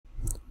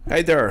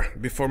Hi there!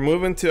 Before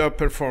moving to a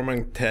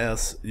performing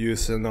test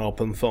using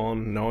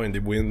OpenFOAM, now in the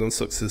Windows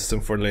system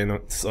for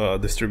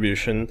Linux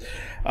distribution,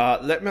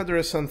 let me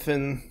address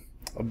something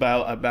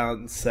about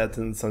advanced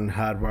settings and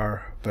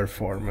hardware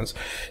performance.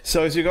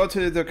 So as you go to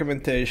the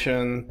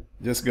documentation,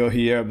 just go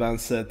here,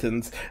 advanced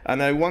settings,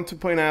 and I want to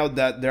point out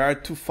that there are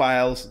two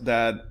files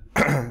that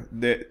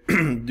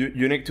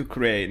you need to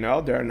create.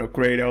 No, they are not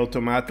created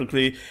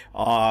automatically.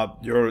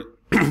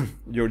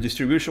 Your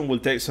distribution will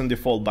take some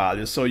default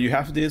values. So you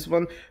have this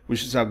one,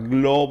 which is a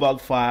global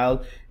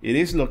file. It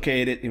is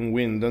located in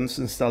Windows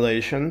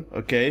installation.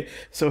 Okay,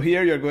 so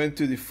here you're going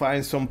to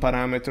define some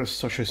parameters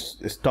such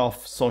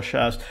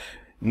as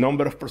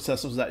number of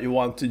processors that you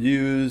want to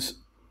use,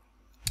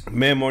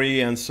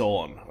 memory, and so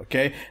on.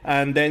 Okay,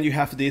 and then you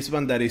have this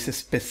one that is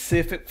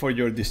specific for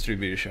your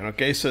distribution.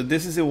 Okay, so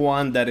this is the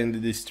one that in the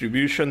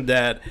distribution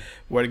that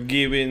we're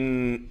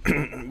giving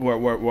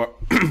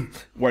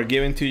we're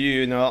giving to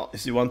you. You know,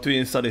 if you want to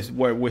install, is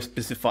where we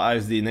specify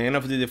the name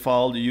of the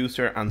default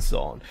user and so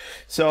on.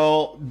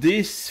 So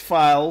these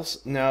files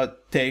now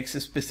takes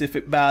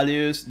specific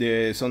values,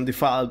 some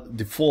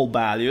default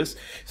values.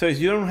 So if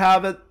you don't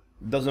have it,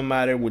 doesn't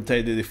matter, we'll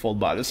take the default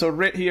value. So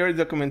right here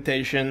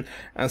documentation,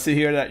 and see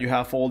here that you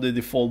have all the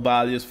default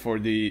values for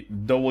the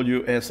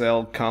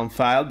WSL count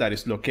file that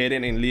is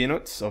located in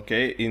Linux,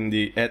 okay, in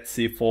the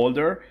etc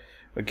folder.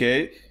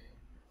 Okay,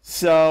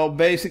 so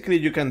basically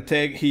you can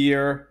take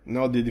here, you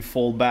know, the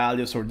default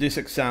values or this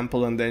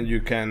example, and then you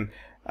can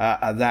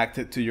adapt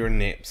it to your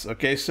needs.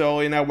 Okay,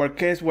 so in our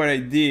case, what I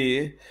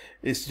did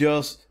is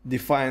just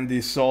define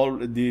this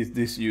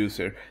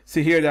user.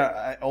 See here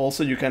that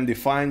also you can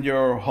define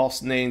your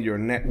host name, your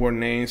network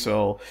name,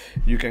 so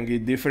you can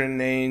get different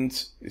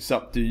names. It's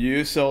up to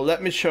you. So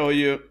let me show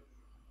you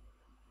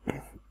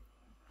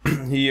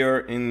here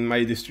in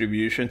my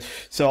distribution.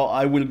 So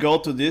I will go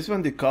to this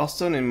one, the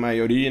custom, in my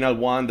original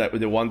one,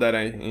 the one that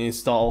I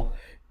installed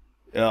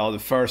the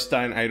first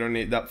time. I don't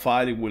need that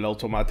file, it will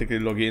automatically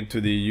log into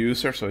the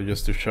user. So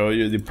just to show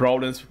you the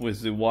problems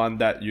with the one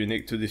that you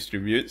need to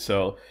distribute,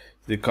 so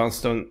the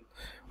constant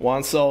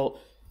one. So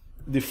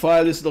the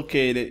file is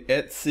located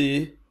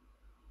etc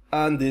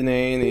and the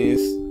name is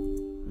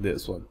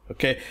this one.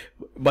 Okay,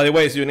 by the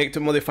way, so you need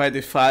to modify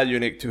the file, you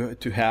need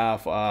to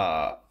have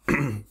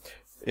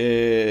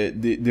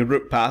the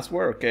root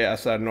password. Okay,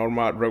 as a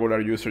normal regular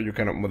user you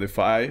cannot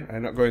modify.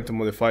 I'm not going to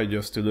modify,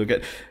 just to look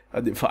at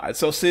the file.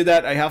 So see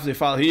that I have the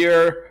file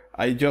here.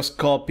 I just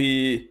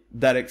copy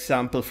that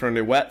example from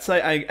the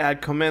website. I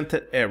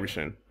commented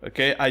everything.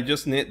 Okay, I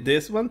just need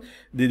this one,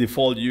 the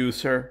default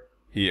user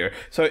here.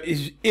 So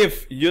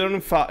if you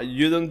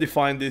don't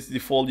define this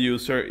default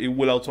user, it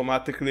will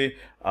automatically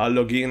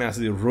log in as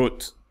the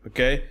root.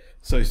 Okay,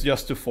 so it's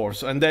just to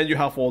force, and then you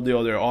have all the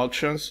other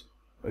options.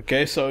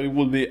 Okay, so it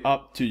will be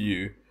up to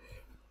you.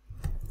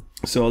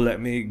 So let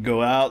me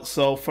go out.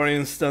 So for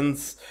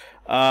instance,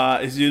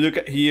 as you look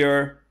at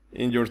here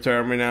in your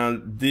terminal,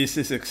 this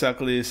is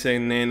exactly the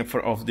same name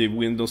of the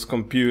Windows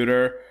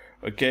computer.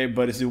 Okay,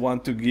 but if you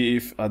want to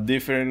give a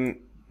different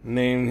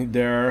name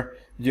there,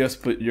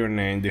 just put your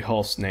name, the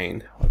host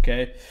name.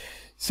 Okay,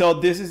 so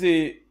this is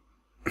the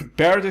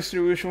pair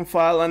distribution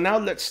file, and now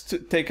let's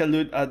take a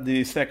look at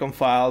the second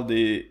file,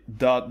 the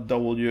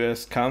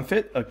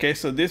 .ws-config. Okay,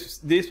 so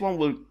this one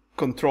will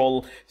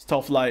control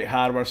stuff like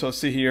hardware. So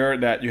see here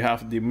that you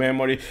have the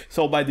memory.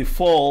 So by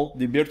default,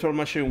 the virtual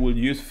machine will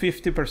use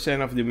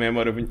 50% of the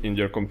memory in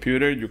your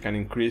computer. You can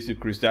decrease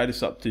that,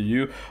 it's up to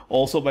you.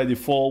 Also by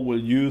default will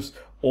use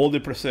all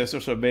the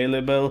processors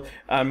available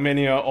and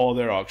many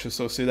other options.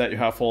 So see that you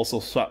have also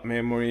swap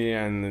memory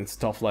and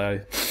stuff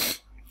like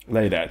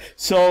that.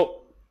 So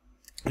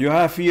you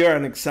have here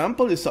an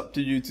example. It's up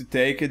to you to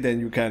take it, then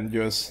you can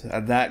just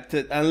adapt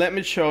it. And let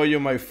me show you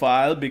my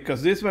file,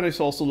 because this one is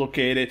also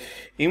located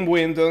in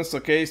Windows.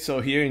 Okay,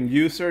 so here in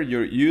user,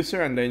 your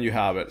user, and then you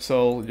have it.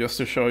 So just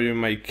to show you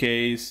my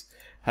case,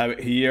 have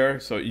it here.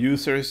 So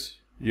users,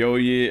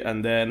 Yoyi,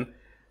 and then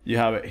you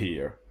have it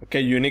here.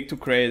 Okay, you need to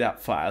create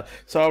that file.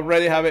 So I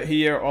already have it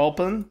here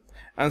open.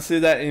 And see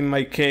that in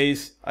my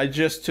case, I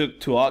just took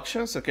two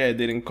options. Okay, I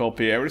didn't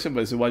copy everything,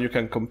 but it's one you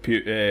can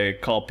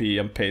copy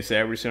and paste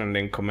everything and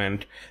then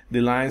comment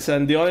the lines.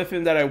 And the only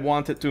thing that I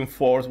wanted to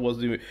enforce was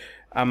the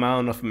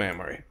amount of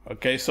memory.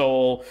 Okay,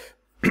 so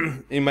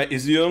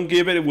if you don't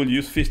give it, it will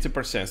use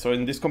 50%. So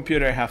in this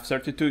computer, I have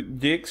 32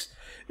 gigs.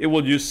 It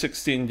will use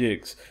 16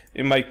 gigs.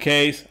 In my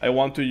case, I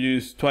want to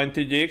use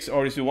 20 gigs,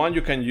 or if you want,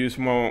 you can use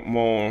more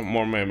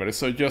memory.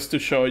 So just to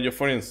show you,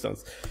 for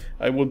instance,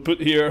 I will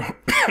put here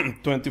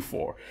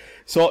 24.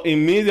 So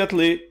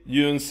immediately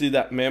you don't see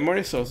that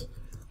memory. So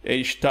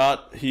h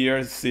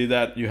here, see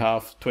that you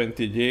have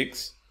 20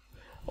 gigs.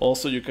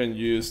 Also, you can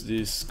use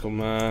this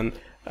command,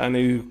 and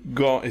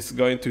it's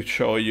going to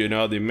show you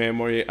now the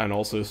memory and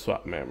also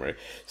swap memory.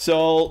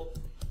 So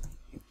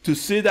to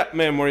see that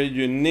memory,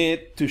 you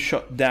need to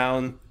shut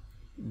down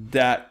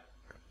that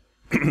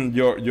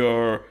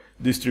your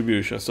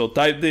distribution. So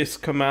type this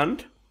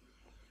command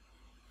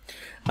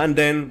and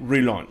then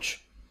relaunch.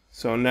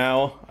 So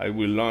now I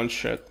will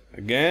launch it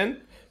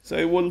again. So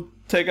it will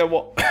take a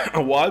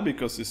while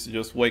because it's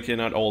just waking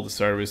up all the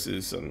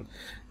services and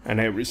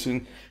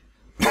everything.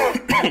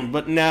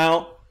 But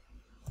now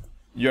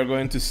you're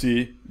going to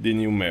see the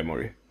new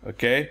memory,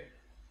 okay?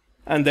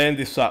 And then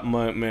the sub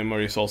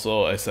memory is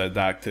also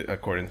adapted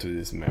according to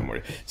this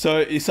memory. So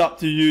it's up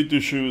to you to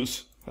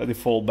choose a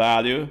default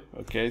value,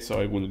 okay? So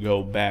I will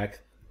go back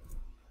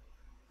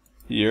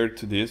here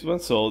to this one.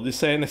 So the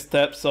same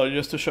steps. So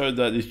just to show you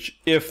that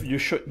if you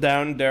shut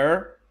down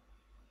there,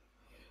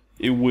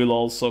 it will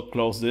also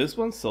close this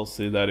one. So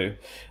see that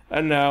it.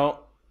 And now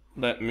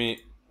let me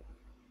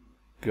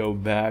go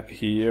back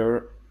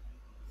here.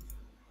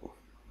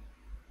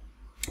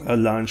 I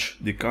launch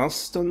the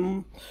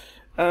custom,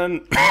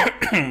 and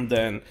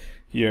then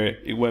here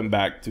it went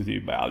back to the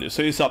value.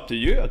 So it's up to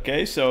you,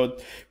 okay? So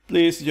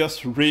please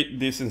just read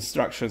these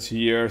instructions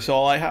here.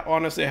 So I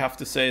honestly have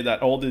to say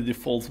that all the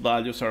default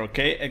values are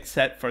okay,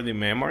 except for the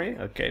memory,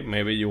 okay?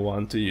 Maybe you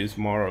want to use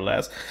more or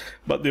less,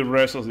 but the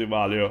rest of the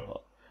value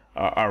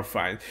are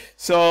fine.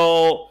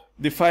 So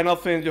the final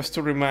thing, just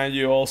to remind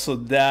you also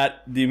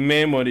that the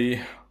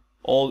memory,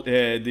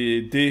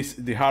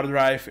 the hard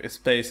drive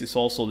space is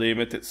also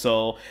limited.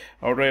 So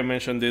I already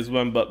mentioned this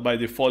one, but by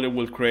default it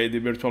will create the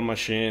virtual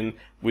machine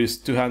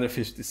with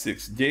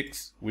 256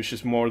 gigs, which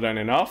is more than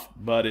enough.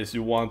 But if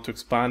you want to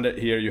expand it,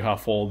 here you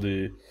have all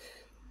the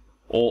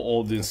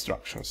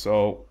instructions.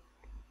 So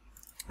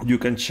you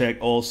can check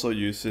also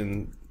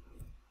using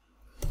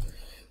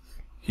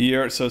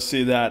here. So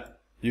see that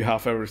you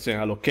have everything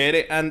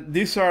allocated, and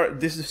these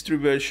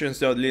distributions,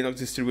 the Linux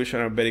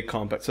distribution, are very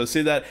compact. So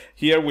see that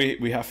here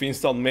we have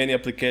installed many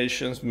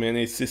applications,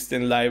 many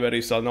system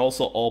libraries, and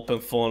also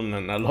OpenFOAM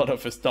and a lot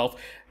of stuff.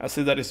 I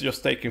see that it's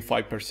just taking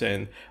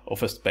 5%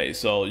 of space.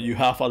 So you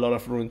have a lot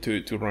of room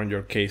to run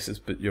your cases,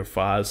 with your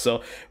files.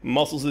 So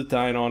most of the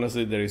time,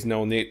 honestly, there is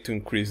no need to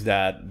increase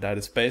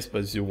that space,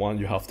 but if you want,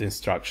 you have the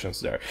instructions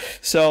there.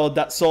 So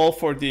that's all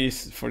for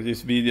this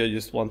video. I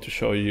just want to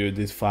show you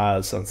these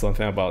files and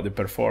something about the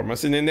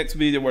performance. In the next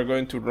video, we're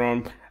going to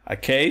run a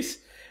case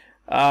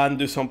and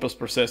do some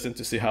post-processing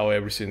to see how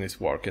everything is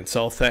working.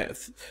 So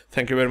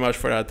thank you very much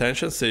for your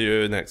attention. See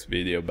you next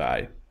video.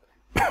 Bye.